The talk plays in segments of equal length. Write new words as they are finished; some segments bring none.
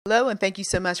Hello, and thank you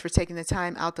so much for taking the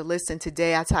time out to listen.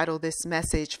 Today, I titled this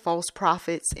message, False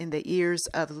Prophets in the Ears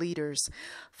of Leaders.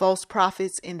 False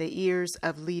Prophets in the Ears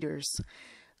of Leaders.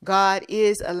 God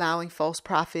is allowing false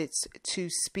prophets to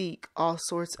speak all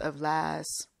sorts of lies,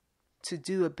 to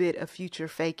do a bit of future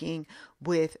faking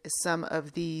with some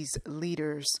of these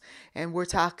leaders. And we're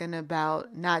talking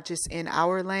about not just in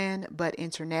our land, but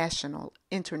internationally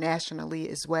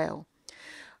as well.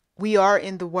 We are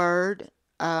in the Word.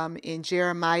 In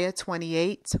Jeremiah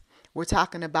 28, we're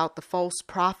talking about the false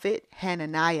prophet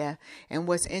Hananiah. And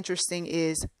what's interesting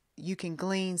is you can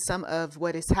glean some of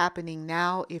what is happening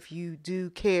now. If you do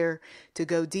care to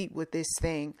go deep with this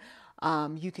thing,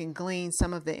 you can glean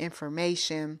some of the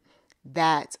information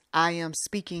that I am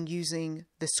speaking using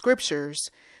the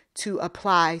scriptures to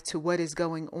apply to what is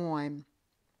going on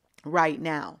right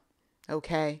now.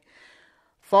 Okay.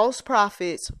 False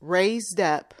prophets raised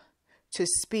up to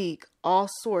speak all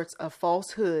sorts of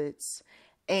falsehoods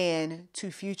and to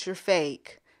future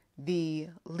fake the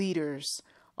leaders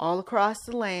all across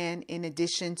the land, in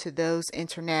addition to those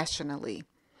internationally.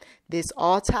 This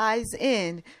all ties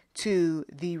in to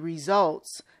the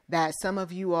results that some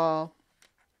of you all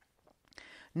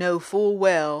know full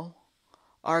well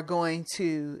are going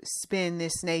to spin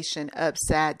this nation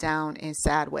upside down and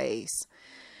sideways.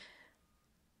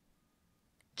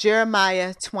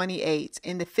 Jeremiah 28,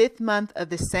 in the 5th month of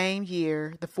the same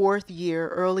year, the 4th year,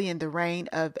 early in the reign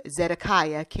of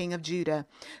Zedekiah, king of Judah,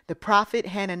 the prophet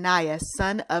Hananiah,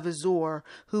 son of Azor,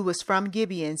 who was from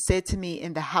Gibeon, said to me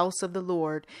in the house of the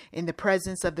Lord, in the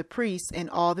presence of the priests and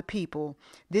all the people,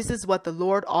 this is what the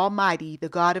Lord Almighty, the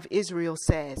God of Israel,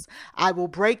 says, I will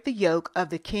break the yoke of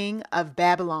the king of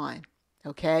Babylon.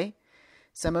 Okay?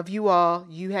 Some of you all,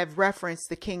 you have referenced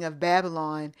the king of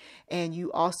Babylon, and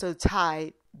you also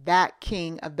tied that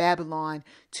king of Babylon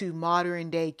to modern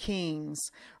day kings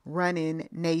running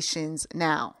nations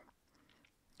now.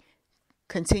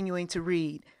 Continuing to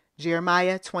read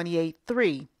Jeremiah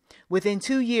 28:3. Within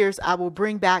 2 years, I will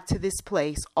bring back to this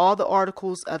place all the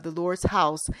articles of the Lord's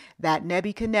house that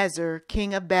Nebuchadnezzar,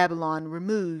 king of Babylon,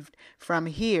 removed from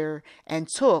here and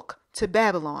took to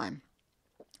Babylon.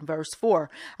 Verse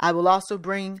 4, I will also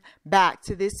bring back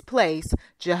to this place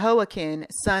Jehoiakim,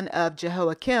 son of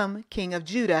Jehoiakim, king of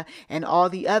Judah, and all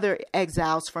the other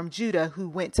exiles from Judah who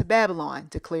went to Babylon,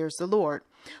 declares the Lord.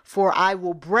 For I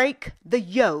will break the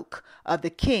yoke of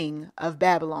the king of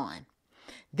Babylon.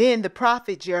 Then the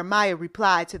prophet Jeremiah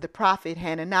replied to the prophet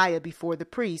Hananiah before the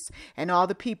priests and all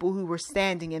the people who were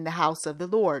standing in the house of the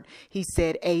Lord. He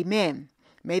said, Amen.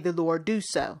 May the Lord do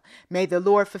so. May the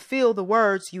Lord fulfill the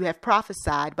words you have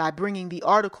prophesied by bringing the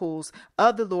articles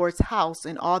of the Lord's house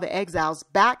and all the exiles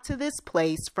back to this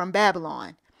place from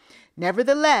Babylon.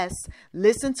 Nevertheless,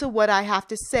 listen to what I have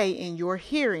to say in your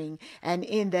hearing and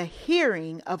in the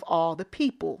hearing of all the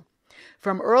people.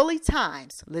 From early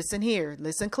times, listen here,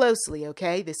 listen closely,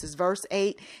 okay? This is verse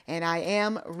 8, and I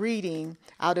am reading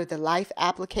out of the Life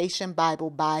Application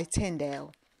Bible by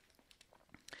Tyndale.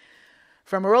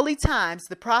 From early times,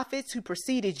 the prophets who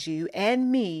preceded you and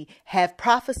me have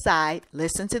prophesied,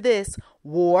 listen to this,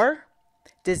 war,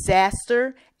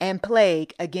 disaster, and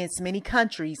plague against many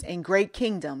countries and great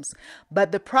kingdoms.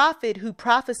 But the prophet who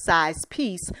prophesies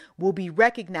peace will be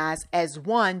recognized as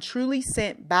one truly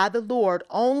sent by the Lord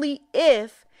only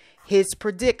if his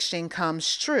prediction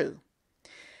comes true.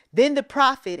 Then the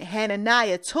prophet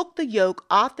Hananiah took the yoke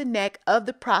off the neck of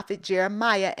the prophet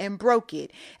Jeremiah and broke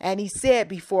it. And he said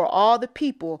before all the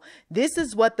people, this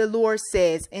is what the Lord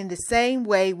says, in the same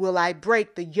way will I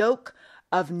break the yoke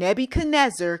of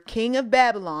Nebuchadnezzar, king of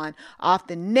Babylon, off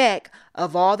the neck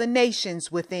of all the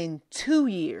nations within 2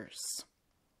 years.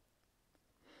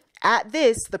 At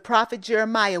this, the prophet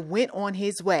Jeremiah went on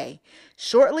his way.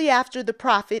 Shortly after the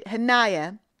prophet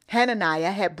Hananiah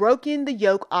had broken the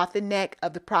yoke off the neck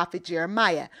of the prophet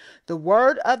Jeremiah, the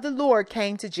word of the Lord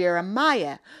came to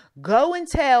Jeremiah. Go and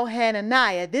tell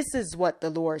Hananiah, this is what the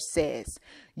Lord says.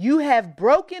 You have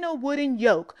broken a wooden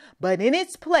yoke, but in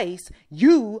its place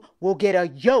you will get a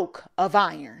yoke of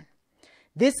iron.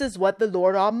 This is what the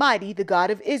Lord Almighty, the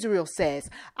God of Israel, says.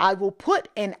 I will put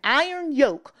an iron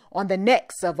yoke on the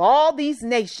necks of all these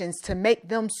nations to make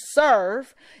them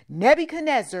serve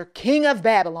Nebuchadnezzar, king of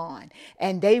Babylon,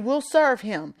 and they will serve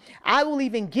him. I will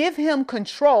even give him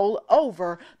control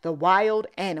over the wild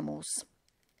animals.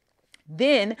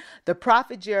 Then the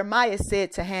prophet Jeremiah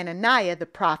said to Hananiah the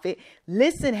prophet,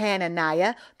 listen,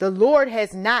 Hananiah, the Lord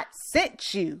has not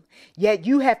sent you, yet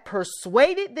you have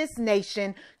persuaded this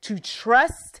nation to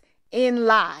trust in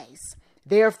lies.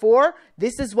 Therefore,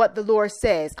 this is what the Lord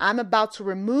says. I'm about to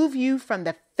remove you from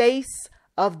the face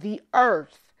of the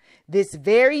earth. This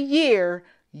very year,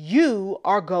 you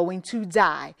are going to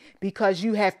die because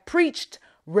you have preached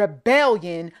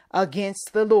rebellion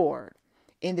against the Lord.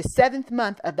 In the 7th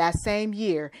month of that same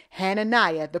year,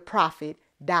 Hananiah the prophet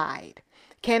died.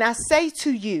 Can I say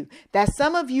to you that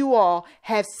some of you all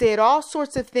have said all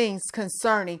sorts of things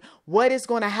concerning what is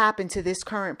going to happen to this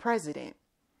current president?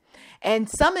 And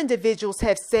some individuals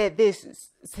have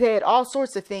said all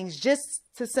sorts of things just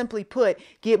to simply put,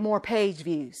 get more page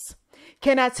views.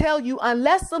 Can I tell you,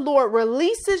 unless the Lord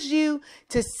releases you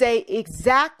to say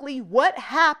exactly what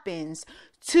happens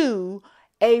to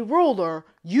a ruler,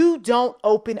 you don't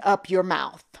open up your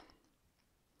mouth.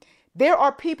 There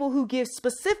are people who give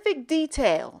specific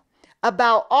detail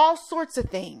about all sorts of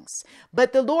things,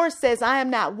 but the Lord says, I am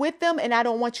not with them, and I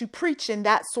don't want you preaching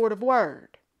that sort of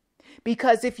word.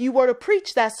 Because if you were to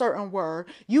preach that certain word,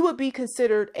 you would be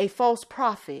considered a false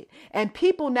prophet. And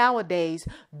people nowadays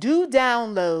do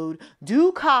download,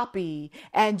 do copy,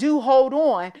 and do hold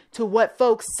on to what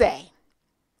folks say.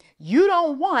 You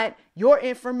don't want your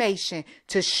information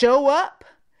to show up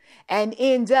and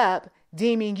end up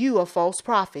deeming you a false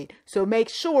prophet. So make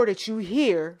sure that you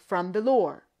hear from the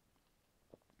Lord.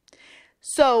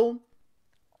 So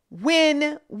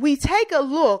when we take a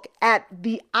look at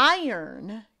the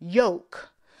iron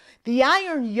yoke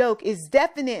is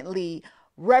definitely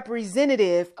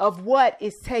representative of what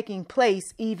is taking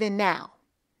place even now.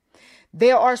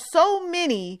 There are so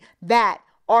many that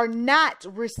are not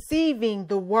receiving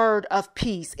the word of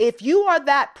peace. If you are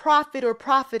that prophet or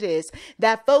prophetess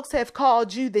that folks have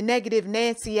called you the negative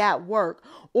Nancy at work,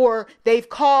 or they've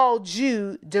called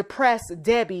you depressed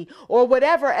Debbie, or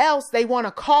whatever else they want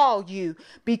to call you,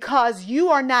 because you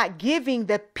are not giving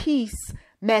the peace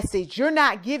message. You're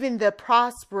not giving the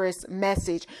prosperous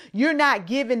message. You're not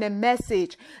giving the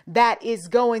message that is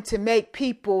going to make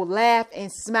people laugh and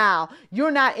smile.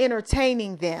 You're not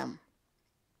entertaining them.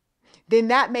 Then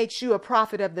that makes you a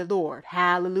prophet of the Lord.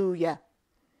 Hallelujah.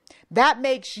 That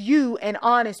makes you an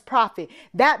honest prophet.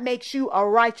 That makes you a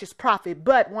righteous prophet.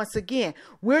 But once again,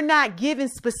 we're not giving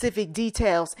specific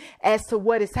details as to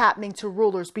what is happening to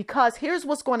rulers, because here's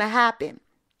what's going to happen.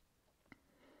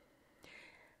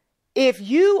 If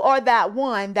you are that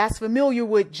one that's familiar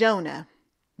with Jonah,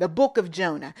 the book of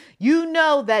Jonah, you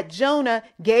know that Jonah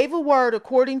gave a word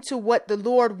according to what the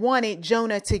Lord wanted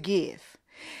Jonah to give.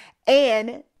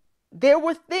 And there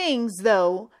were things,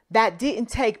 though, that didn't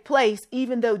take place,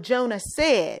 even though Jonah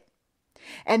said.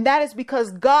 And that is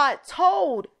because God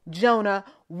told Jonah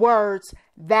words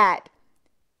that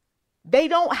they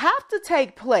don't have to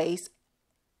take place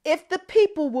if the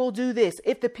people will do this,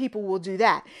 if the people will do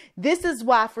that. This is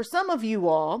why for some of you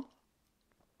all,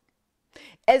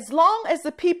 as long as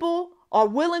the people are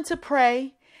willing to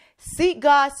pray, seek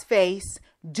God's face,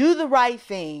 do the right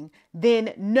thing,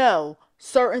 then no,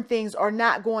 certain things are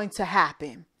not going to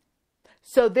happen.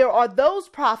 So there are those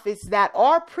prophets that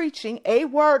are preaching a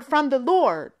word from the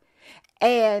Lord,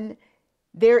 and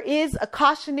there is a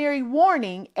cautionary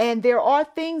warning, and there are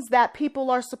things that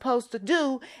people are supposed to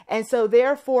do. And so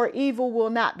therefore evil will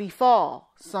not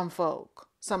befall some folk.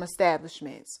 Some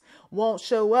establishments won't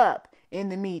show up in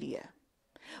the media.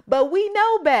 But we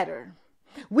know better.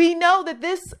 We know that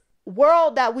this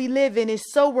world that we live in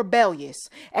is so rebellious,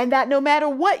 and that no matter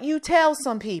what you tell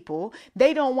some people,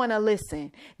 they don't want to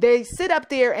listen. They sit up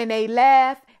there and they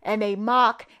laugh and they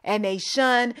mock and they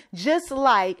shun, just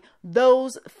like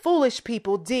those foolish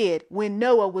people did when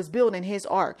Noah was building his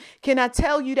ark. Can I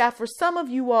tell you that for some of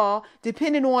you all,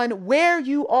 depending on where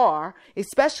you are,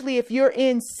 especially if you're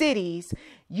in cities,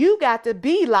 you got to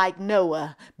be like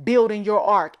Noah, building your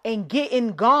ark and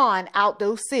getting gone out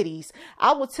those cities.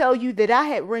 I will tell you that I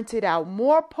had rented out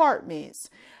more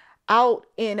apartments out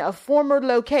in a former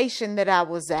location that I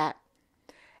was at.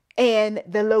 And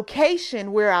the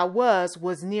location where I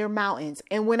was near mountains.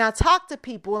 And when I talk to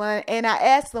people and I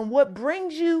ask them, what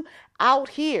brings you out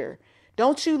here?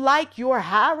 Don't you like your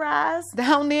high rise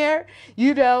down there,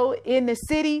 in the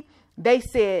city? They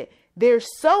said, there's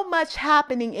so much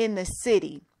happening in the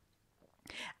city.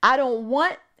 I don't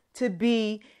want to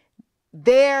be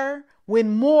there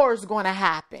when more is going to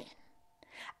happen.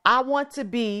 I want to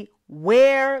be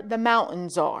where the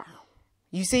mountains are.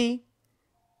 You see?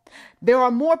 There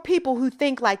are more people who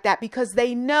think like that because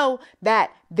they know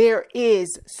that there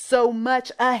is so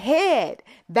much ahead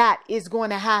that is going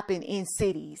to happen in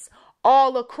cities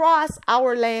all across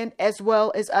our land as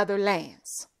well as other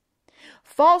lands.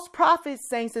 False prophets,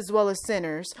 saints, as well as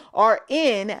sinners are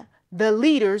in the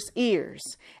leaders' ears,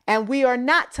 and we are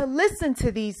not to listen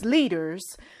to these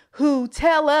leaders who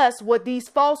tell us what these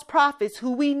false prophets,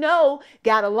 who we know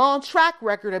got a long track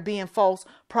record of being false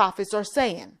prophets, are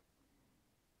saying.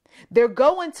 They're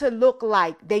going to look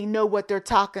like they know what they're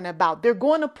talking about. They're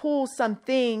going to pull some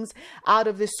things out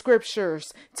of the scriptures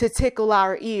to tickle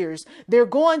our ears. They're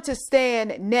going to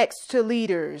stand next to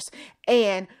leaders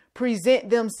and present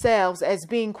themselves as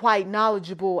being quite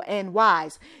knowledgeable and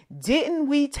wise. Didn't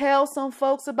we tell some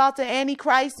folks about the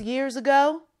Antichrist years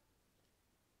ago?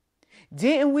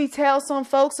 Didn't we tell some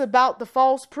folks about the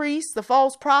false priests, the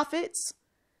false prophets?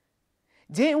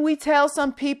 Didn't we tell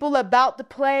some people about the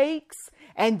plagues?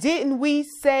 And didn't we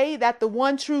say that the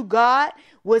one true God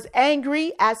was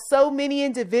angry at so many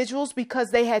individuals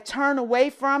because they had turned away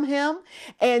from him?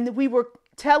 And we were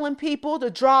telling people to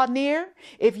draw near.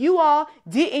 If you all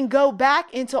didn't go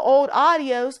back into old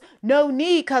audios, no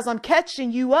need, because I'm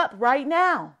catching you up right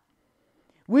now.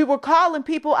 We were calling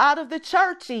people out of the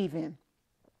church even.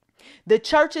 The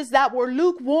churches that were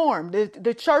lukewarm,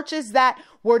 the churches that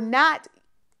were not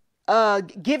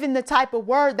given the type of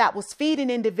word that was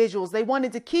feeding individuals. They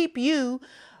wanted to keep you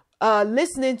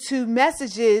listening to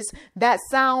messages that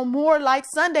sound more like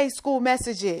Sunday school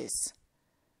messages.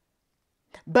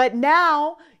 But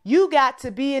now you got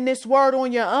to be in this word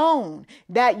on your own,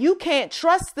 that you can't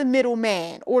trust the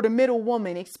middleman or the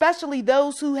middlewoman, especially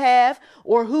those who have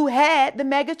or who had the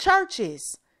mega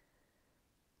churches.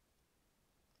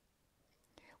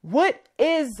 What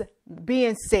is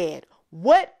being said?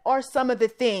 What are some of the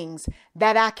things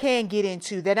that I can get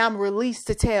into that I'm released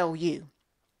to tell you?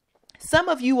 Some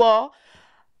of you all,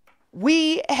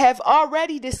 we have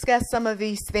already discussed some of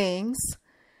these things,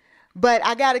 but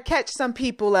I got to catch some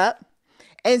people up.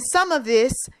 And some of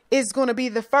this is going to be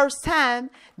the first time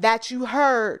that you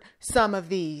heard some of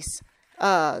these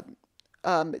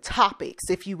topics,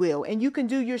 if you will. And you can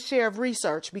do your share of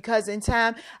research, because in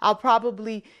time I'll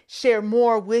probably share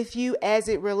more with you as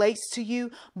it relates to you.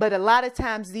 But a lot of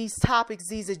times these topics,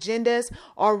 these agendas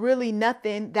are really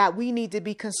nothing that we need to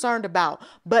be concerned about,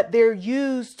 but they're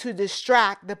used to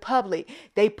distract the public.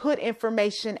 They put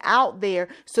information out there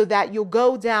so that you'll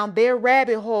go down their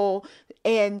rabbit hole,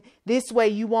 and this way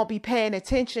you won't be paying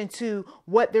attention to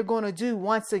what they're going to do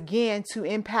once again to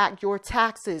impact your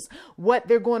taxes, what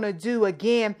they're going to do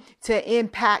again to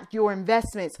impact your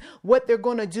investments, what they're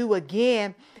going to do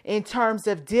again in terms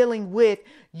of dealing with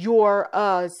your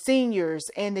seniors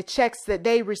and the checks that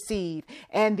they receive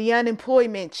and the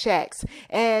unemployment checks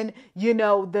and, you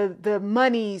know, the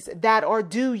monies that are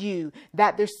due you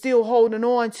that they're still holding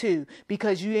on to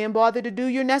because you didn't bother to do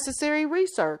your necessary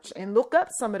research and look up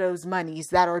some of those monies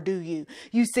that are due you.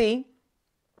 You see,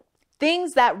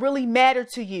 things that really matter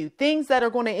to you, things that are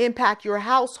going to impact your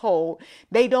household,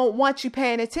 they don't want you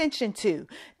paying attention to.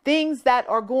 Things that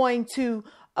are going to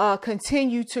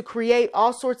continue to create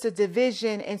all sorts of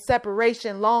division and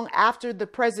separation long after the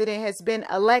president has been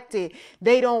elected.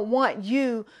 They don't want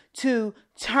you to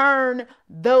turn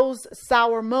those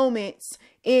sour moments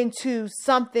into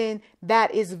something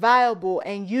that is viable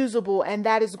and usable and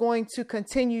that is going to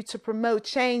continue to promote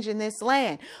change in this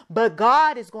land. But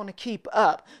God is going to keep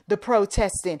up the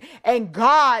protesting, and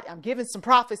God, I'm giving some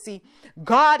prophecy,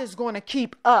 God is going to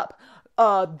keep up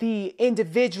the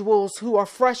individuals who are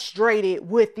frustrated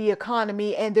with the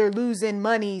economy and they're losing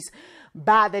monies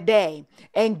by the day.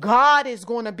 And God is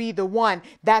going to be the one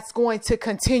that's going to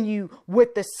continue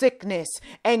with the sickness.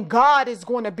 And God is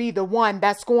going to be the one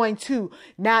that's going to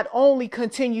not only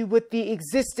continue with the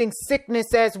existing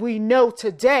sickness as we know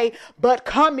today, but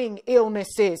coming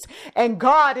illnesses. And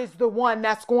God is the one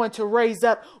that's going to raise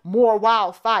up more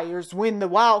wildfires when the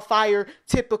wildfire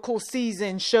typical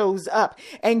season shows up.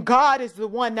 And God is the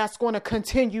one that's going to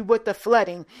continue with the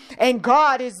flooding. And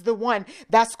God is the one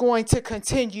that's going to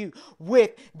continue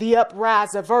with the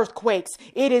uprise of earthquakes.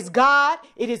 It is God.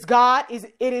 It is God.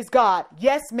 It is God.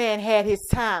 Yes, man had his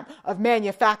time of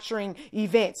manufacturing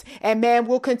events, and man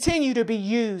will continue to be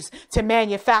used to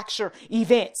manufacture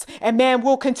events, and man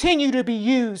will continue to be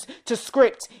used to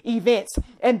script events,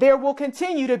 and there will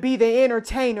continue to be the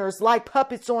entertainers like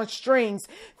puppets on strings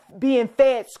being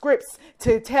fed scripts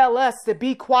to tell us to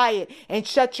be quiet and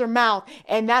shut your mouth.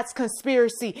 And that's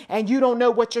conspiracy. And you don't know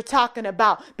what you're talking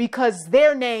about because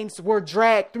their names were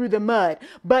dragged through the mud.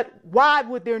 But why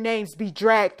would their names be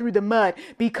dragged through the mud?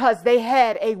 Because they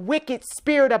had a wicked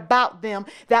spirit about them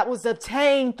that was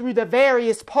obtained through the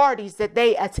various parties that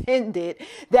they attended,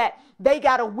 that they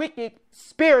got a wicked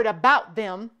spirit about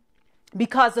them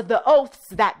because of the oaths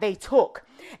that they took.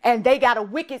 And they got a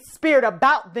wicked spirit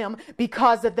about them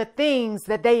because of the things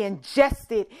that they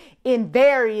ingested in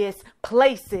various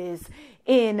places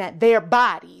in their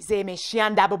bodies. And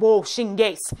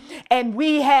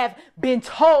we have been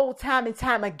told time and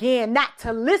time again not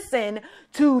to listen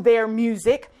to their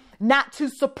music, not to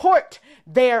support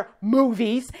their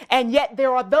movies. And yet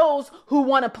there are those who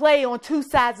want to play on two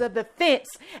sides of the fence,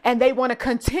 and they want to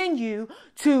continue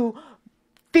to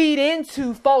feed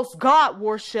into false God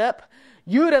worship,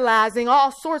 utilizing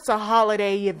all sorts of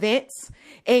holiday events,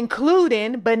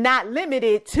 including but not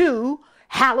limited to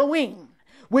Halloween,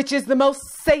 which is the most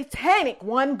satanic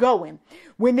one going.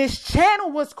 When this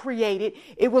channel was created,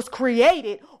 it was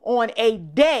created on a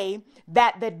day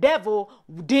that the devil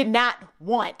did not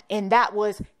want, and that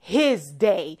was his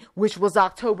day, which was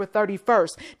October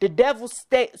 31st. The devil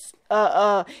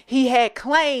he had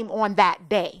claim on that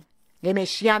day. And he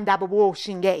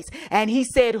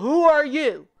said, "Who are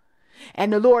you?"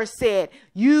 And the Lord said,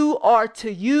 "You are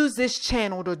to use this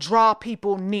channel to draw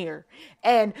people near,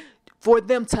 and for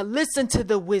them to listen to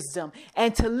the wisdom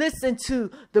and to listen to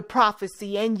the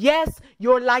prophecy. And yes,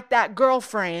 you're like that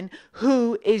girlfriend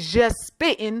who is just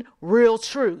spitting real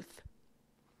truth."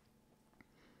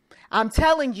 I'm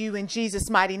telling you in Jesus'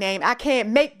 mighty name, I can't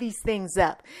make these things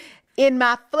up. In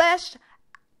my flesh,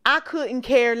 I couldn't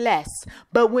care less.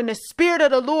 But when the Spirit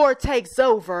of the Lord takes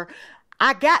over,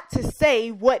 I got to say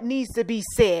what needs to be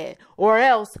said, or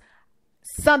else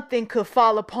something could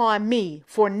fall upon me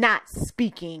for not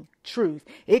speaking truth.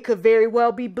 It could very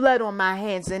well be blood on my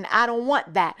hands, and I don't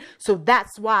want that. So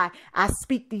that's why I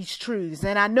speak these truths.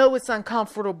 And I know it's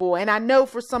uncomfortable, and I know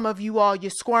for some of you all,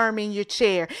 you squirm in your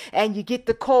chair and you get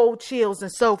the cold chills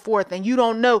and so forth, and you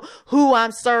don't know who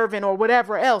I'm serving or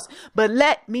whatever else. But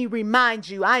let me remind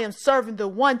you, I am serving the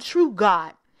one true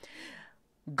God.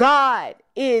 God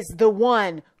is the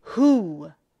one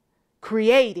who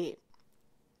created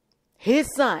his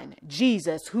son,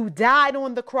 Jesus, who died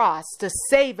on the cross to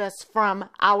save us from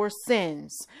our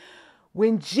sins.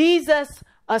 When Jesus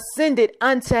ascended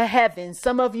unto heaven,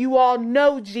 some of you all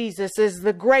know Jesus as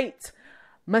the great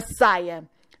Messiah,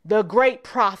 the great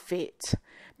prophet,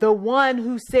 the one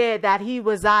who said that he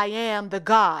was I am the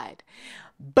God.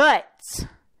 But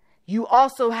you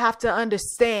also have to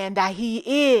understand that he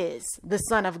is the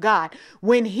Son of God.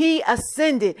 When he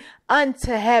ascended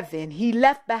unto heaven, he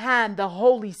left behind the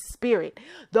Holy Spirit.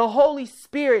 The Holy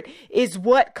Spirit is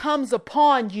what comes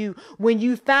upon you when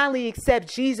you finally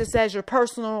accept Jesus as your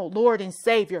personal Lord and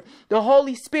Savior. The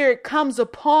Holy Spirit comes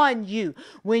upon you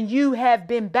when you have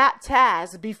been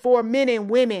baptized before men and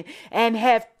women and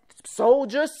have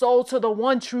sold your soul to the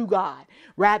one true God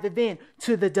rather than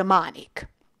to the demonic.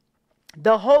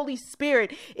 The Holy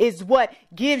Spirit is what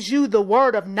gives you the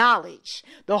word of knowledge.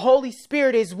 The Holy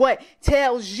Spirit is what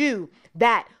tells you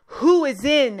that who is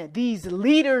in these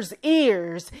leaders'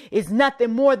 ears is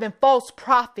nothing more than false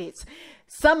prophets.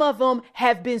 Some of them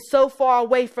have been so far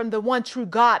away from the one true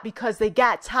God because they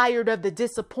got tired of the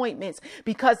disappointments,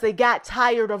 because they got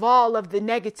tired of all of the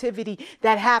negativity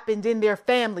that happened in their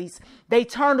families. They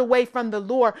turned away from the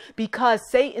Lord because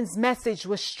Satan's message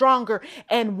was stronger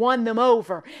and won them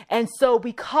over. And so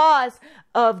because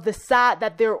of the side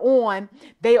that they're on,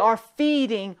 they are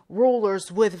feeding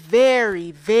rulers with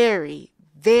very, very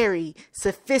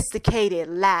sophisticated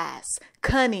lies,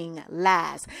 cunning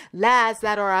lies, lies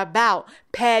that are about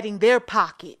padding their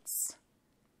pockets.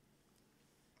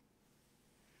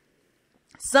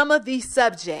 Some of these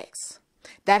subjects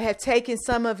that have taken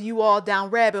some of you all down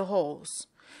rabbit holes,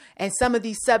 and some of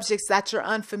these subjects that you're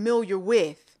unfamiliar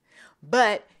with,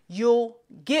 but you'll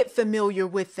get familiar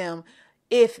with them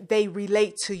if they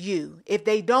relate to you. If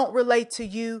they don't relate to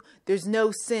you, there's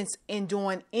no sense in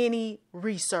doing any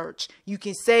research. You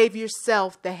can save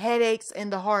yourself the headaches and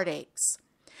the heartaches.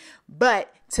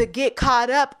 But to get caught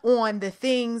up on the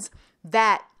things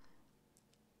that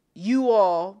you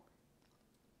all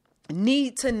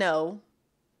need to know,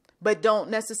 but don't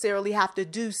necessarily have to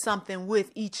do something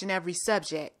with each and every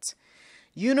subject.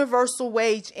 Universal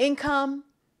wage income,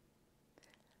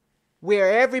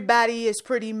 where everybody is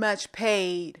pretty much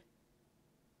paid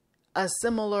a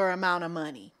similar amount of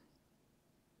money.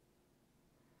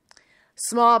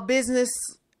 Small businesses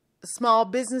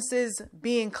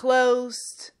being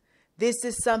closed. This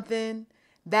is something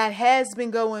that has been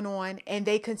going on, and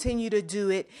they continue to do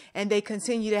it, and they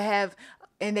continue to have,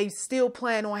 and they still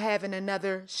plan on having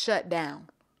another shutdown.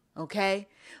 Okay?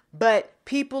 But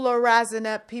people are rising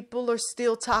up. People are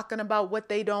still talking about what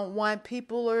they don't want.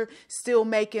 People are still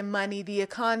making money. The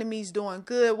economy's doing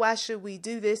good. Why should we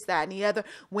do this, that, and the other,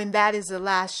 when that is a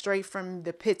lie straight from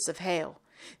the pits of hell?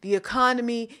 The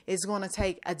economy is going to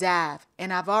take a dive.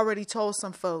 And I've already told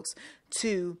some folks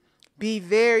to be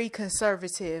very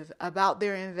conservative about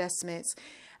their investments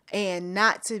and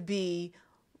not to be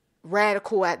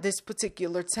radical at this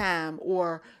particular time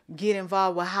or get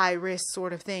involved with high risk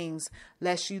sort of things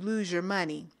lest you lose your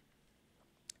money.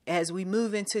 as we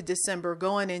move into December,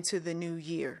 going into the new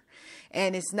year.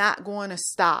 And it's not going to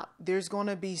stop. There's going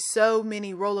to be so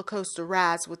many roller coaster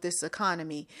rides with this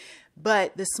economy.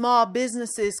 But the small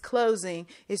businesses closing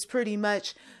is pretty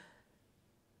much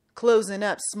closing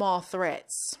up small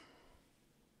threats,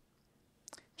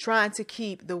 trying to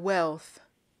keep the wealth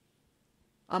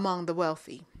among the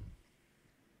wealthy.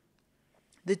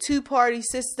 The two-party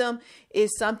system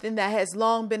is something that has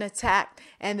long been attacked,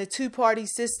 and the two-party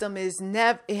system has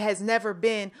never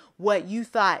been what you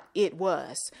thought it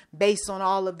was, based on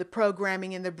all of the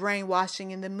programming and the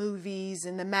brainwashing in the movies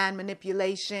and the mind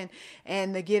manipulation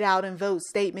and the get out and vote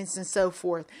statements and so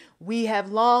forth. We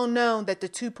have long known that the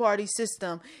two-party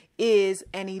system is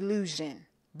an illusion.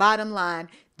 Bottom line,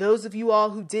 those of you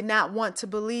all who did not want to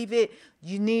believe it,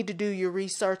 you need to do your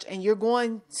research, and you're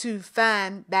going to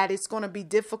find that it's going to be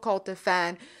difficult to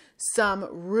find some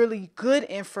really good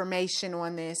information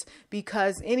on this,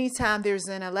 because anytime there's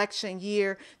an election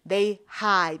year, they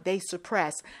hide, they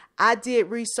suppress. I did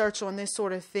research on this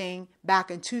sort of thing back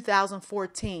in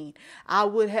 2014. I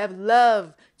would have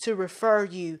loved to refer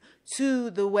you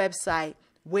to the website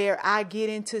where I get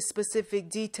into specific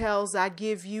details. I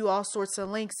give you all sorts of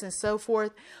links and so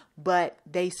forth, but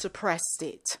they suppressed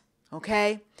it.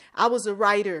 Okay? I was a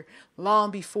writer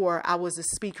long before I was a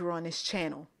speaker on this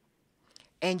channel,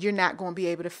 and you're not going to be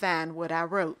able to find what I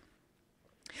wrote.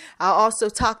 I also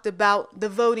talked about the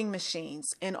voting machines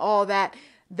and all that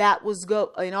was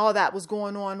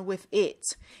going on with it.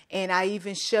 And I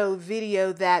even showed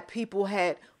video that people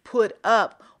had put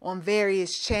up on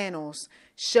various channels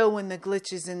showing the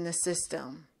glitches in the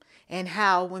system, and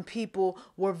how when people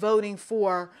were voting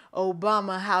for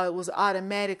Obama, how it was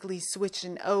automatically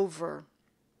switching over.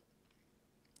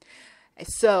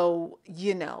 So,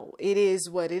 it is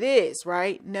what it is,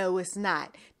 right? No, it's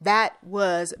not. That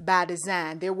was by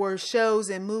design. There were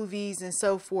shows and movies and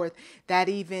so forth that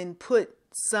even put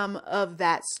some of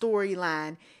that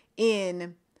storyline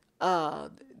in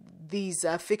these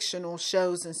fictional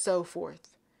shows and so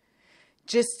forth,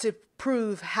 just to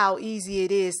prove how easy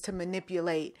it is to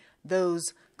manipulate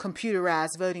those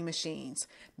computerized voting machines.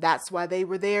 That's why they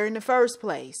were there in the first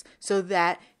place, so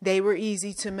that they were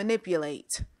easy to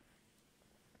manipulate.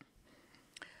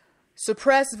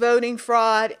 Suppress voting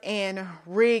fraud and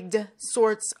rigged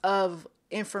sorts of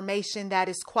information that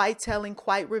is quite telling,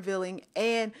 quite revealing,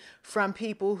 and from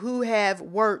people who have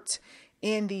worked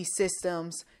in these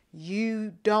systems.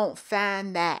 You don't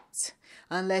find that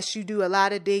unless you do a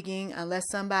lot of digging, unless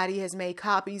somebody has made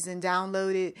copies and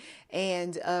downloaded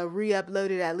and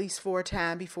re-uploaded at least 4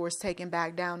 times before it's taken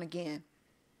back down again.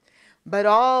 But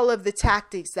all of the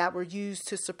tactics that were used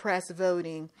to suppress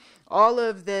voting, all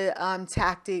of the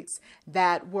tactics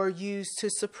that were used to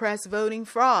suppress voting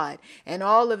fraud, and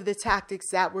all of the tactics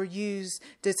that were used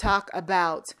to talk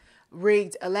about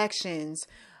rigged elections,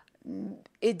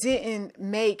 it didn't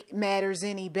make matters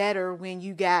any better when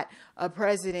you got a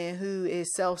president who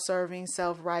is self-serving,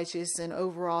 self-righteous, and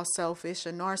overall selfish,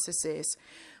 a narcissist,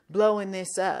 blowing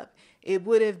this up. It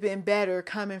would have been better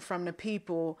coming from the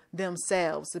people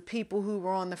themselves, the people who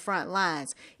were on the front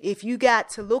lines. If you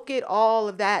got to look at all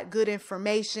of that good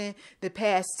information the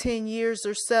past 10 years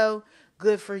or so,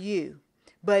 good for you.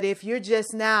 But if you're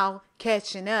just now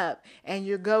catching up and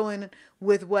you're going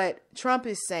with what Trump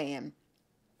is saying,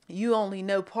 you only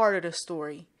know part of the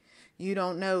story. You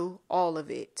don't know all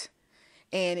of it.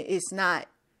 And it's not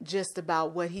just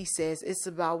about what he says. It's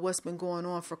about what's been going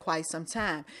on for quite some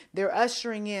time. They're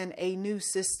ushering in a new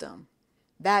system.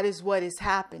 That is what is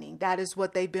happening. That is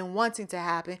what they've been wanting to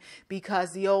happen,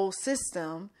 because the old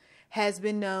system has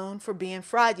been known for being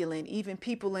fraudulent. Even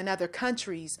people in other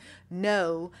countries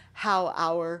know how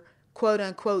our quote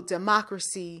unquote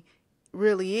democracy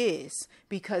really is,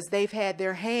 because they've had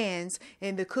their hands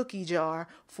in the cookie jar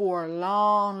for a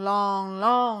long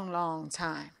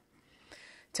time.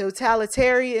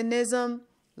 Totalitarianism,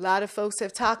 a lot of folks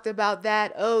have talked about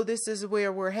that. Oh, this is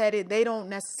where we're headed. They don't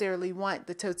necessarily want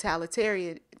the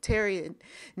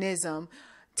totalitarianism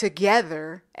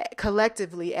together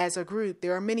collectively as a group.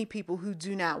 There are many people who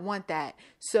do not want that.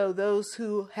 So those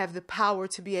who have the power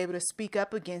to be able to speak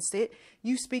up against it,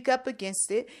 you speak up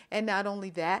against it. And not only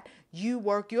that, you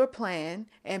work your plan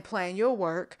and plan your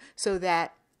work so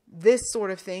that this sort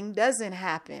of thing doesn't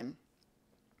happen.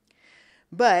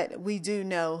 But we do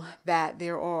know that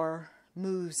there are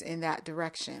moves in that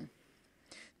direction.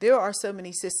 There are so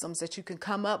many systems that you can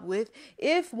come up with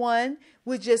if one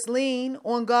would just lean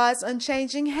on God's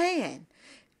unchanging hand.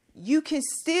 You can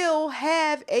still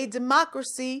have a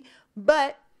democracy,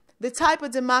 but the type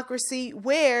of democracy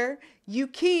where you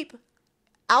keep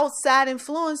outside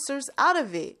influencers out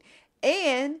of it,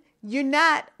 and you're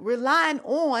not relying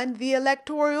on the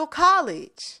electoral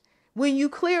college when you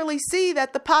clearly see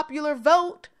that the popular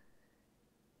vote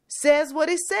says what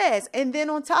it says. And then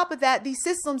on top of that, these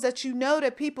systems that you know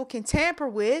that people can tamper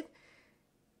with,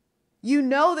 you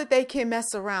know that they can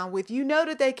mess around with, you know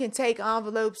that they can take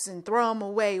envelopes and throw them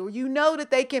away, or you know that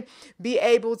they can be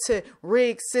able to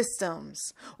rig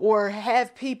systems or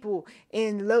have people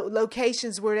in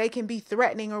locations where they can be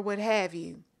threatening or what have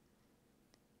you.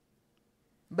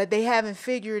 But they haven't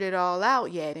figured it all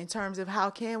out yet in terms of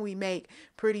how can we make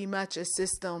pretty much a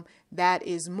system that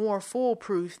is more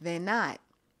foolproof than not.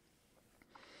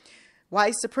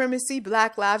 White supremacy,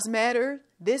 Black Lives Matter,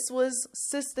 this was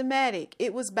systematic.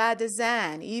 It was by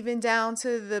design, even down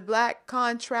to the black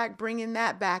contract, bringing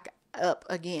that back up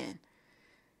again.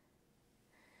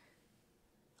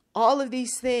 All of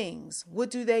these things,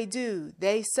 what do?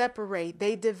 They separate,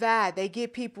 they divide, they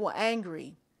get people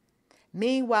angry.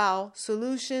 Meanwhile,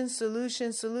 solutions.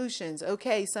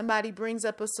 Okay, somebody brings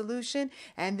up a solution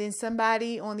and then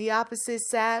somebody on the opposite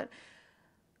side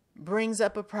brings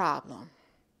up a problem.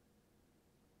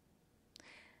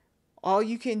 All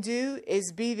you can do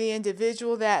is be the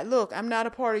individual that, look, I'm not a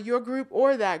part of your group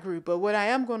or that group, but what I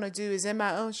am going to do is in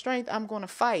my own strength, I'm going to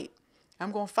fight.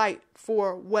 I'm going to fight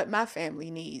for what my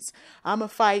family needs. I'm going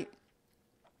to fight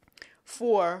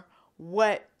for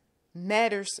what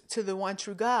matters to the one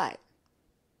true God.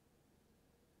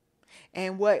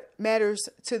 And what matters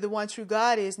to the one true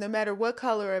God is no matter what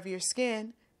color of your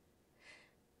skin,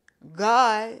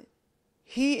 God,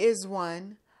 He is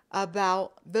one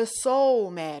about the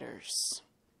soul matters.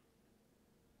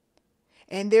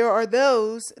 And there are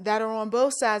those that are on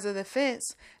both sides of the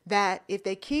fence that if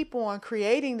they keep on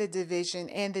creating the division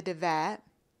and the divide,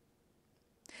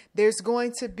 there's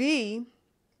going to be,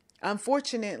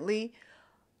 unfortunately,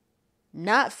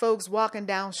 not folks walking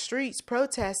down streets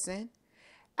protesting.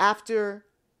 After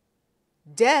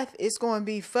death, it's going to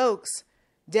be folks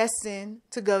destined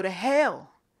to go to hell.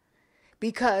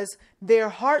 Because their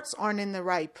hearts aren't in the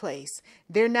right place.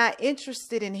 They're not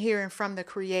interested in hearing from the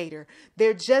Creator.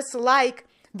 They're just like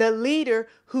the leader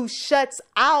who shuts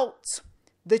out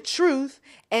the truth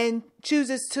and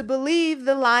chooses to believe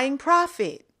the lying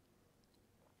prophet.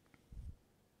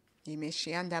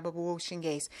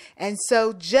 And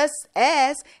so just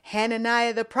as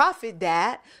Hananiah the prophet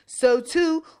died, so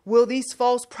too will these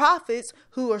false prophets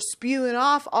who are spewing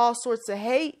off all sorts of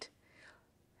hate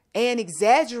and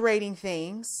exaggerating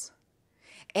things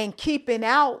and keeping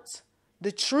out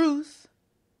the truth,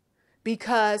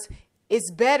 because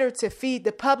it's better to feed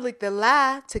the public the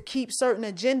lie to keep certain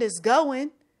agendas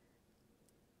going.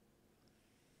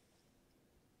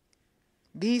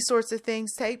 These sorts of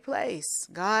things take place.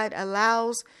 God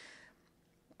allows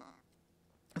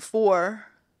for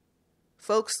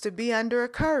folks to be under a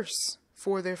curse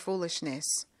for their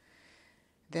foolishness.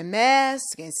 The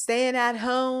mask and staying at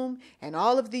home and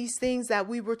all of these things that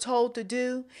we were told to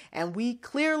do. And we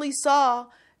clearly saw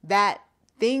that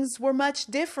things were much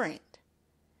different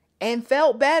and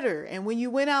felt better. And when you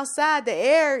went outside, the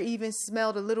air even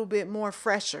smelled a little bit more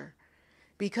fresher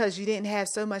because you didn't have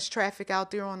so much traffic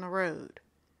out there on the road.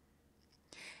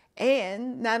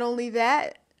 And not only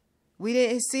that, we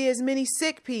didn't see as many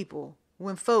sick people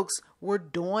when folks were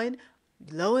doing,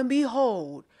 lo and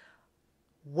behold,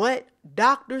 what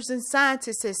doctors and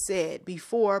scientists had said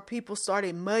before people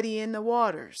started muddying the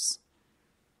waters.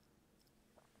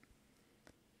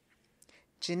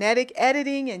 Genetic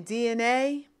editing and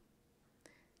DNA.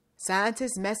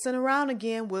 Scientists messing around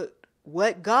again with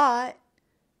what God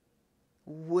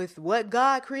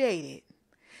created.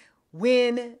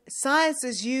 When science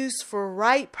is used for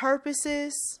right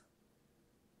purposes,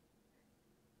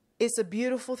 it's a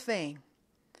beautiful thing.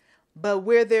 But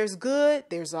where there's good,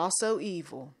 there's also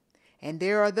evil. And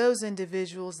there are those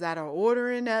individuals that are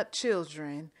ordering up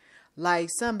children like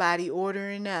somebody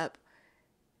ordering up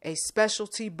a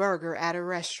specialty burger at a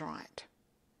restaurant.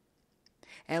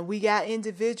 And we got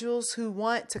individuals who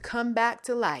want to come back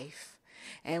to life.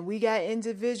 And we got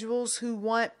individuals who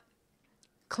want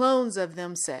clones of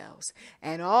themselves.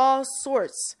 And all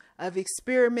sorts of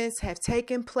experiments have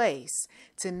taken place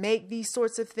to make these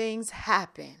sorts of things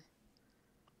happen.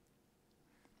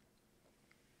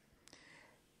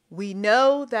 We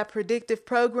know that predictive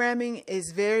programming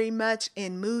is very much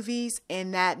in movies,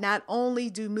 and that not only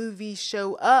do movies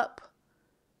show up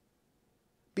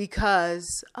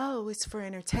because, it's for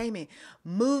entertainment.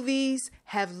 Movies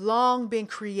have long been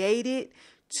created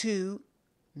to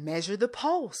measure the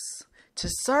pulse, to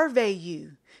survey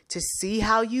you, to see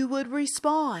how you would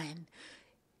respond,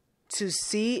 to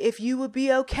see if you would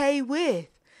be okay with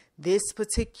this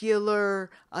particular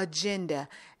agenda.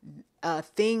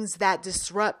 things that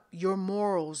disrupt your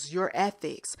morals, your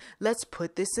ethics. Let's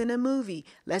put this in a movie.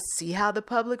 Let's see how the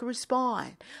public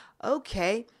respond.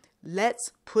 Okay,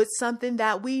 let's put something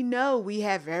that we know we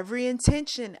have every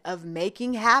intention of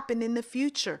making happen in the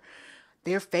future.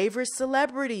 Their favorite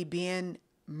celebrity being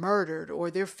murdered,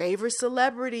 or their favorite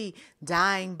celebrity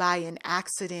dying by an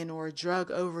accident or a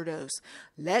drug overdose.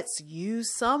 Let's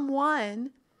use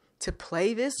someone to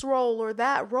play this role or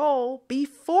that role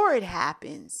before it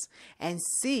happens and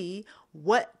see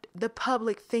what the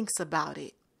public thinks about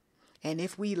it. And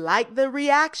if we like the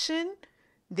reaction,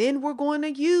 then we're going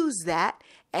to use that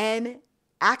and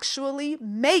actually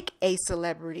make a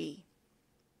celebrity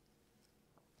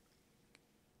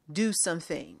do some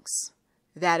things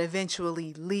that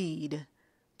eventually lead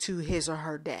to his or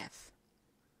her death.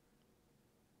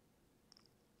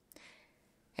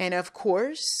 And of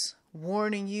course,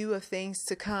 warning you of things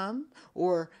to come,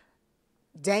 or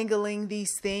dangling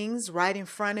these things right in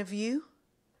front of you.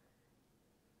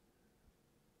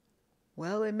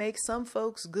 Well, it makes some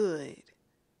folks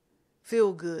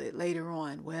feel good later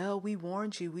on. Well, we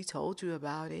warned you, we told you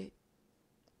about it.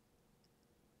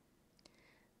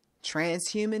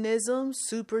 Transhumanism,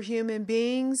 superhuman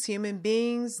beings, human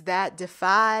beings that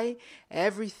defy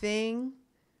everything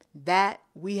that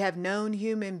we have known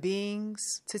human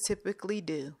beings to typically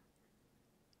do.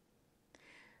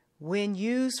 When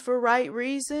used for right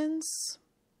reasons,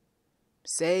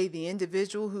 say the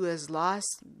individual who has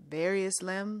lost various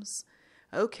limbs,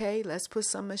 okay, let's put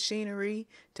some machinery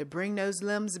to bring those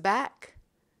limbs back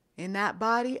in that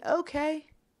body, okay.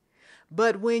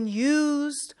 But when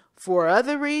used for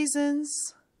other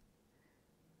reasons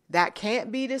that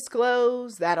can't be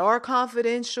disclosed, that are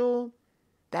confidential,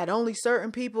 that only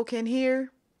certain people can hear,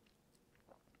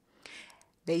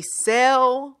 they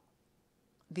sell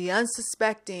the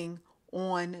unsuspecting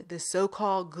on the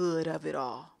so-called good of it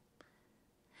all.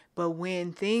 But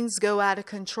when things go out of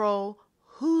control,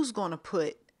 who's going to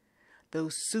put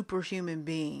those superhuman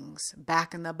beings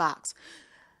back in the box?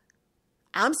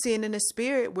 I'm seeing in the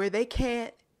spirit where they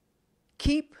can't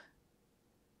keep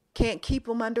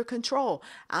them under control.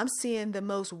 I'm seeing the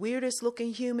most weirdest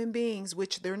looking human beings,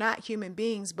 which they're not human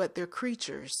beings, but they're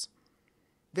creatures.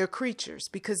 They're creatures,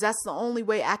 because that's the only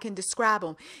way I can describe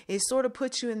them. It sort of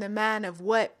puts you in the mind of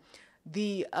what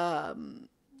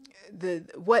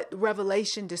what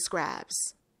Revelation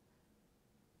describes.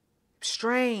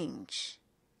 Strange,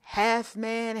 half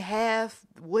man, half,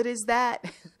 what is that?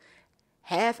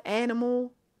 Half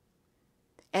animal.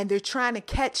 And they're trying to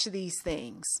catch these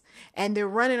things, and they're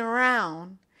running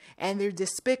around, and they're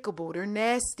despicable. They're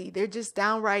nasty. They're just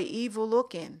downright evil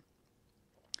looking.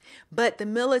 But the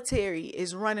military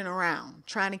is running around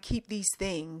trying to keep these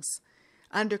things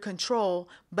under control,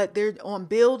 but they're on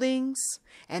buildings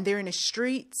and they're in the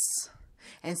streets,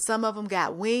 and some of them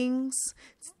got wings.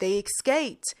 They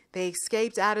escaped. They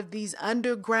escaped out of these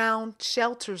underground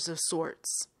shelters of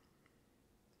sorts.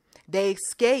 They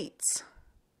escaped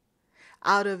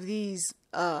out of these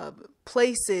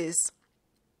places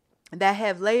that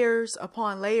have layers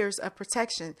upon layers of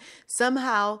protection.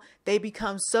 Somehow they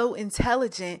become so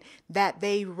intelligent that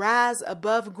they rise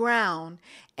above ground,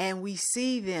 and we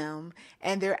see them,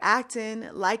 and they're acting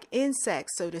like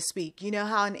insects, so to speak. You know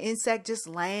how an insect just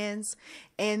lands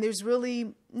and there's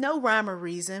really no rhyme or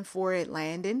reason for it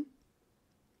landing,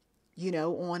 you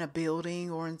know, on a building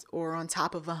or on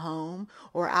top of a home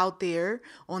or out there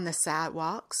on the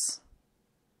sidewalks.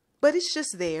 But it's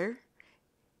just there.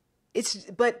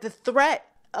 But the threat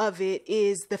of it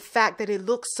is the fact that it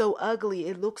looks so ugly.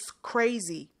 It looks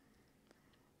crazy.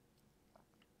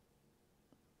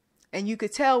 And you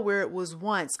could tell where it was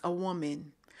once a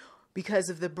woman because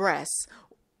of the breasts.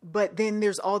 But then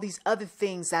there's all these other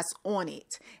things that's on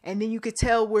it. And then you could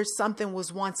tell where something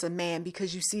was once a man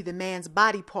because you see the man's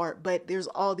body part. But there's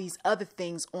all these other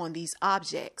things on these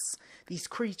objects, these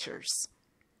creatures.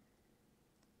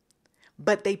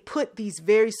 But they put these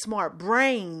very smart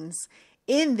brains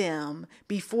in them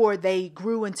before they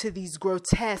grew into these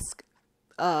grotesque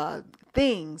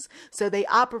things. So they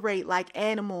operate like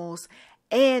animals,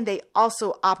 and they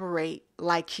also operate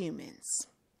like humans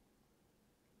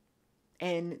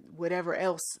and whatever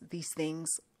else these things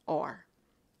are.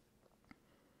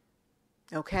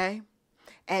 Okay?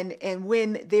 And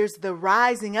when there's the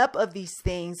rising up of these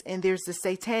things, and there's the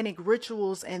satanic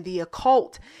rituals and the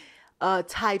occult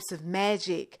types of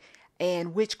magic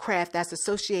and witchcraft that's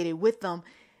associated with them,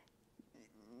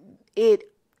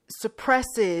 it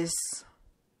suppresses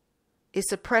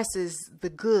the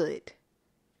good.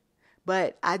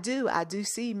 But I do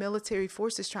see military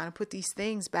forces trying to put these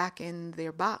things back in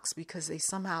their box because they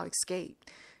somehow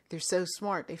escaped. They're so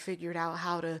smart. They figured out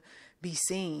how to be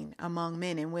seen among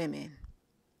men and women.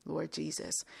 Lord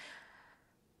Jesus.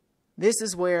 This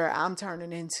is where I'm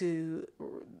turning into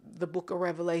the book of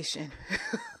Revelation.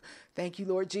 Thank you,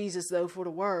 Lord Jesus, though, for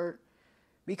the word.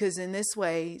 Because in this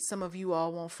way, some of you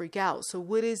all won't freak out. So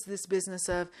what is this business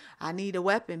of I need a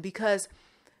weapon? Because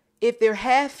if they're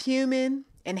half human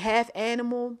and half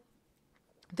animal,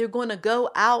 they're going to go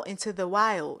out into the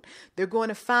wild. They're going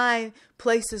to find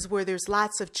places where there's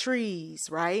lots of trees,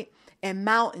 right? And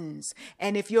mountains.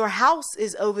 And if your house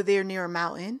is over there near a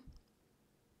mountain,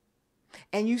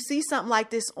 and you see something like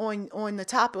this on the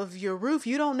top of your roof,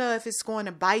 you don't know if it's going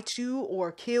to bite you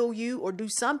or kill you or do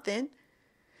something.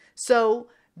 So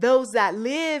those that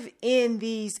live in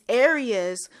these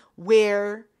areas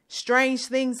where strange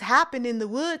things happen in the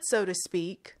woods, so to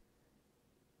speak,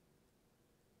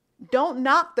 don't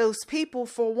knock those people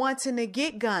for wanting to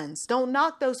get guns. Don't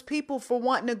knock those people for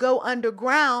wanting to go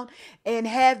underground and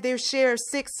have their share of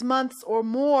 6 months or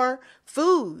more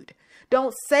food.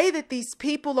 Don't say that these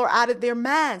people are out of their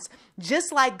minds.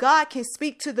 Just like God can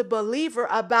speak to the believer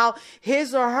about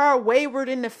his or her wayward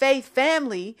in the faith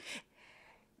family,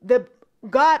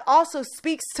 God also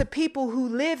speaks to people who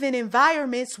live in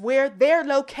environments where their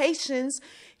locations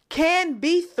can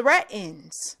be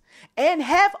threatened and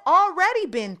have already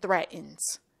been threatened.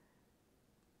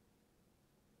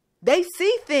 They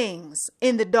see things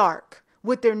in the dark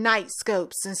with their night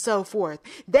scopes and so forth.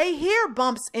 They hear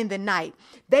bumps in the night.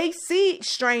 They see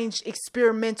strange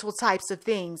experimental types of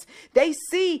things. They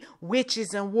see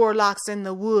witches and warlocks in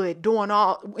the woods doing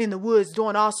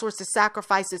all sorts of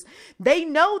sacrifices. They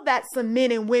know that some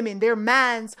men and women, their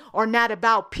minds are not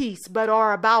about peace, but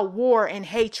are about war and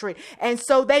hatred. And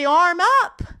so they arm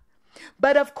up.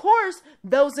 But of course,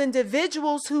 those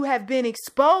individuals who have been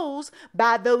exposed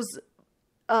by those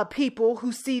people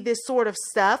who see this sort of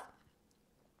stuff,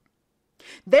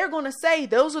 they're going to say,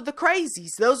 those are the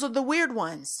crazies. Those are the weird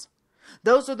ones.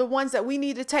 Those are the ones that we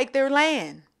need to take their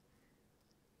land.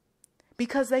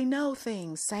 Because they know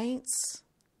things, saints.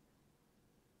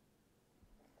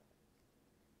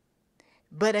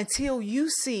 But until you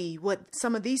see what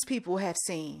some of these people have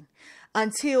seen,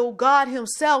 until God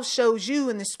himself shows you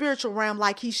in the spiritual realm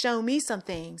like he's shown me some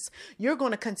things, you're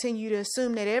going to continue to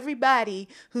assume that everybody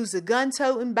who's a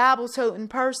gun-toting, Bible-toting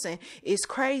person is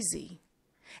crazy.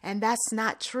 And that's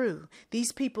not true.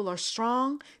 These people are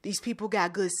strong. These people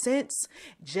got good sense.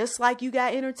 Just like you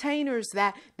got entertainers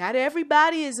that not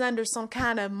everybody is under some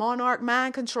kind of monarch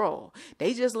mind control.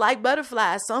 They just like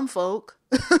butterflies, some folk.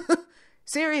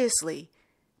 Seriously.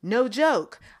 No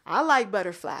joke. I like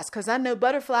butterflies because I know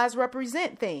butterflies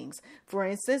represent things. For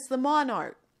instance, the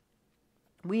monarch.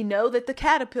 We know that the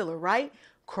caterpillar, right,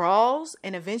 crawls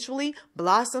and eventually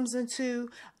blossoms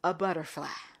into a butterfly,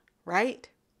 right?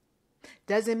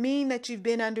 Doesn't mean that you've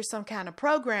been under some kind of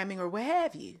programming or what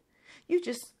have you. You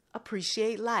just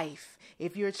appreciate life.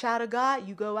 If you're a child of God,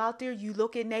 you go out there, you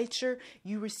look at nature,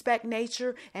 you respect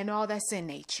nature and all that's in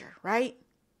nature, right?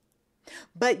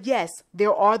 But yes,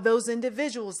 there are those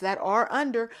individuals that are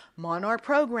under monarch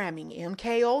programming.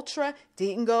 MK Ultra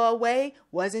didn't go away,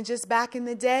 wasn't just back in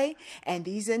the day. And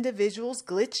these individuals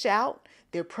glitch out.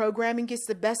 Their programming gets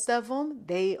the best of them.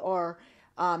 They are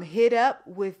hit up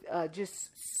with just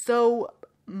so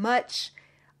much.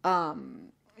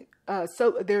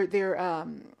 So their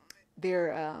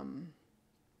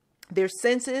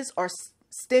senses are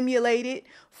stimulated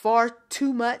far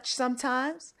too much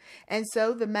sometimes. And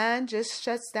so the mind just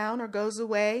shuts down or goes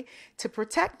away to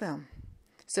protect them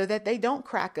so that they don't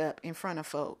crack up in front of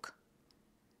folk.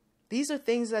 These are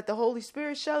things that the Holy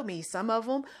Spirit showed me. Some of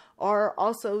them are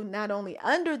also not only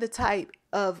under the type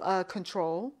of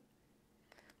control,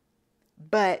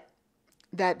 but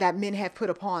that men have put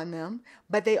upon them,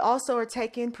 but they also are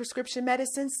taking prescription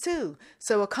medicines too.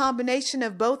 So a combination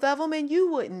of both of them and you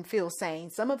wouldn't feel sane.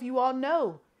 Some of you all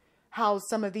know how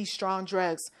some of these strong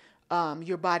drugs,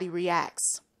 your body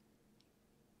reacts.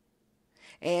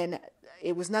 And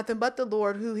it was nothing but the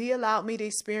Lord who he allowed me to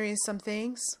experience some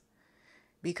things,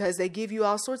 because they give you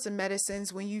all sorts of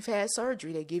medicines when you've had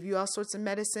surgery. They give you all sorts of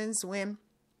medicines when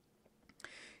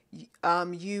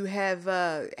you have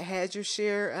had your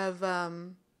share of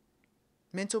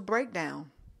mental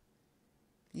breakdown,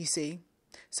 you see.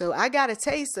 So I got a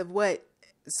taste of what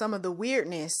some of the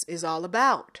weirdness is all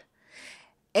about.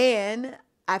 And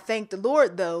I thank the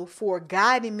Lord, though, for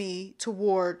guiding me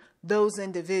toward those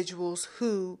individuals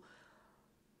who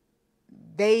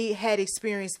they had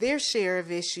experienced their share of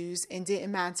issues and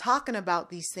didn't mind talking about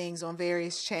these things on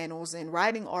various channels and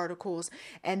writing articles,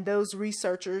 and those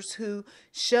researchers who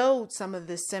showed some of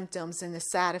the symptoms and the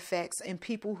side effects, and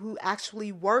people who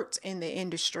actually worked in the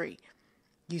industry,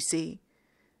 you see.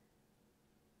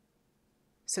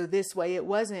 So this way it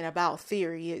wasn't about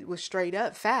theory. It was straight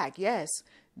up fact. Yes,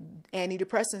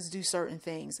 antidepressants do certain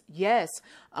things. Yes,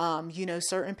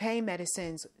 certain pain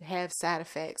medicines have side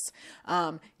effects.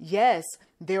 Yes,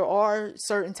 there are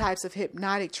certain types of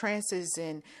hypnotic trances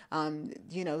and,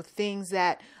 things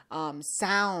that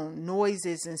sound,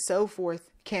 noises, and so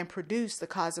forth can produce to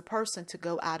cause a person to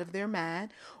go out of their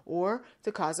mind or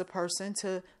to cause a person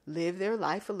to live their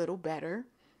life a little better,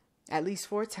 at least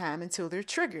for a time until they're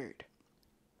triggered.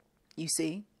 You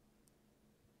see?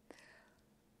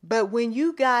 But when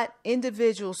you got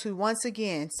individuals who, once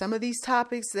again, some of these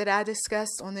topics that I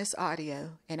discussed on this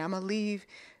audio, and I'm going to leave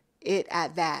it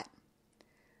at that.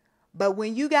 But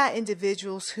when you got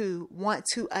individuals who want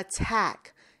to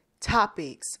attack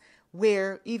topics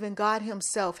where even God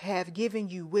himself have given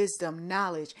you wisdom,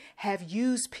 knowledge, have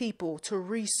used people to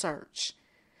research,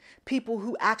 people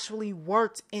who actually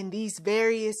worked in these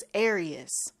various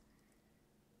areas.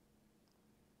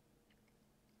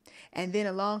 And then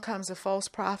along comes a false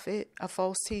prophet, a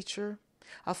false teacher,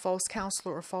 a false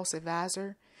counselor, or false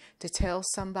advisor to tell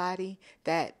somebody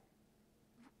that,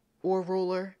 or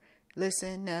ruler,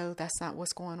 listen, no, that's not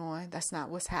what's going on. That's not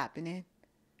what's happening.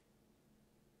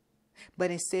 But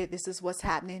instead, this is what's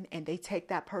happening. And they take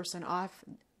that person off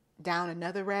down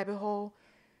another rabbit hole.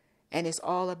 And it's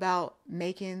all about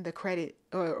making the credit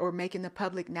or making the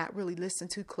public not really listen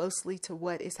too closely to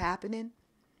what is happening.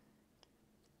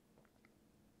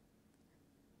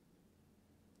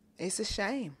 It's a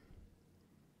shame.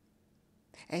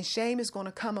 And shame is going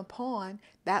to come upon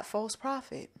that false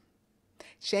prophet.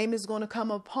 Shame is going to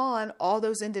come upon all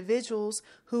those individuals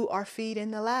who are feeding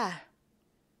the lie.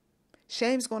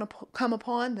 Shame's going to come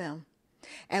upon them.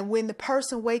 And when the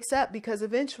person wakes up, because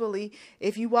eventually,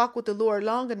 if you walk with the Lord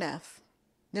long enough,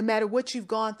 no matter what you've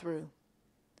gone through,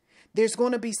 there's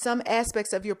going to be some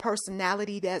aspects of your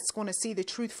personality that's going to see the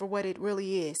truth for what it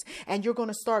really is. And you're going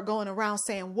to start going around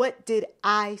saying, what did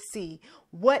I see?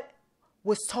 What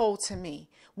was told to me?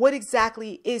 What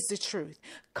exactly is the truth?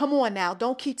 Come on now.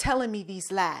 Don't keep telling me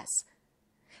these lies.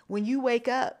 When you wake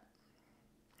up,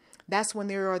 that's when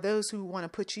there are those who want to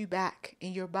put you back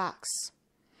in your box.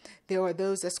 There are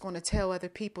those that's going to tell other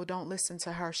people, don't listen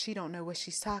to her. She don't know what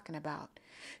she's talking about.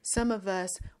 Some of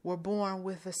us were born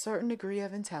with a certain degree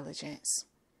of intelligence.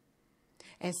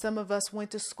 And some of us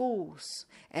went to schools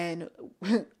and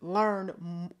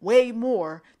learned way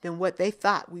more than what they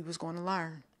thought we was going to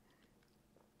learn.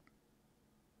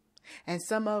 And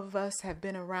some of us have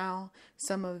been around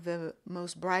some of the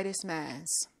most brightest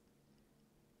minds.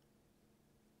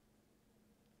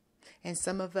 And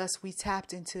some of us, we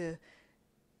tapped into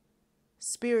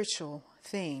spiritual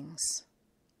things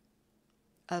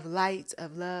of light,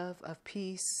 of love, of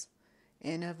peace,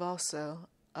 and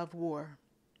of war.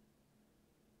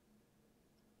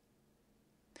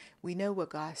 We know what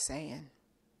God's saying.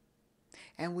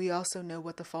 And we also know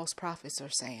what the false prophets are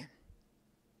saying.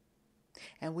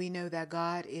 And we know that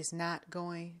God is not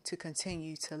going to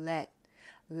continue to let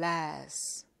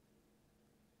lies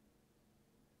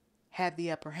have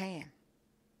the upper hand.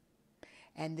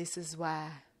 And this is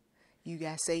why you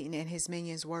got Satan and his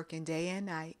minions working day and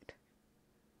night,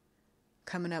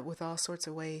 coming up with all sorts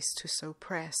of ways to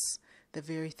suppress the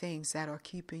very things that are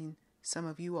keeping some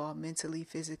of you all mentally,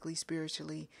 physically,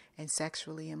 spiritually, and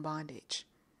sexually in bondage.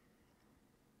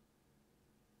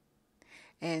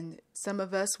 And some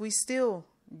of us, we still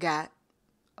got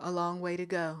a long way to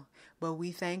go, but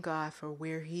we thank God for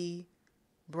where he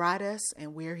brought us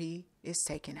and where he is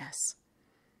taking us.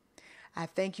 I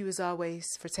thank you as always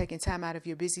for taking time out of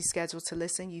your busy schedule to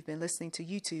listen. You've been listening to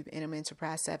YouTube NM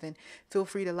Enterprise 7. Feel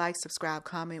free to like, subscribe,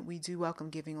 comment. We do welcome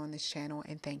giving on this channel,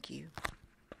 and thank you.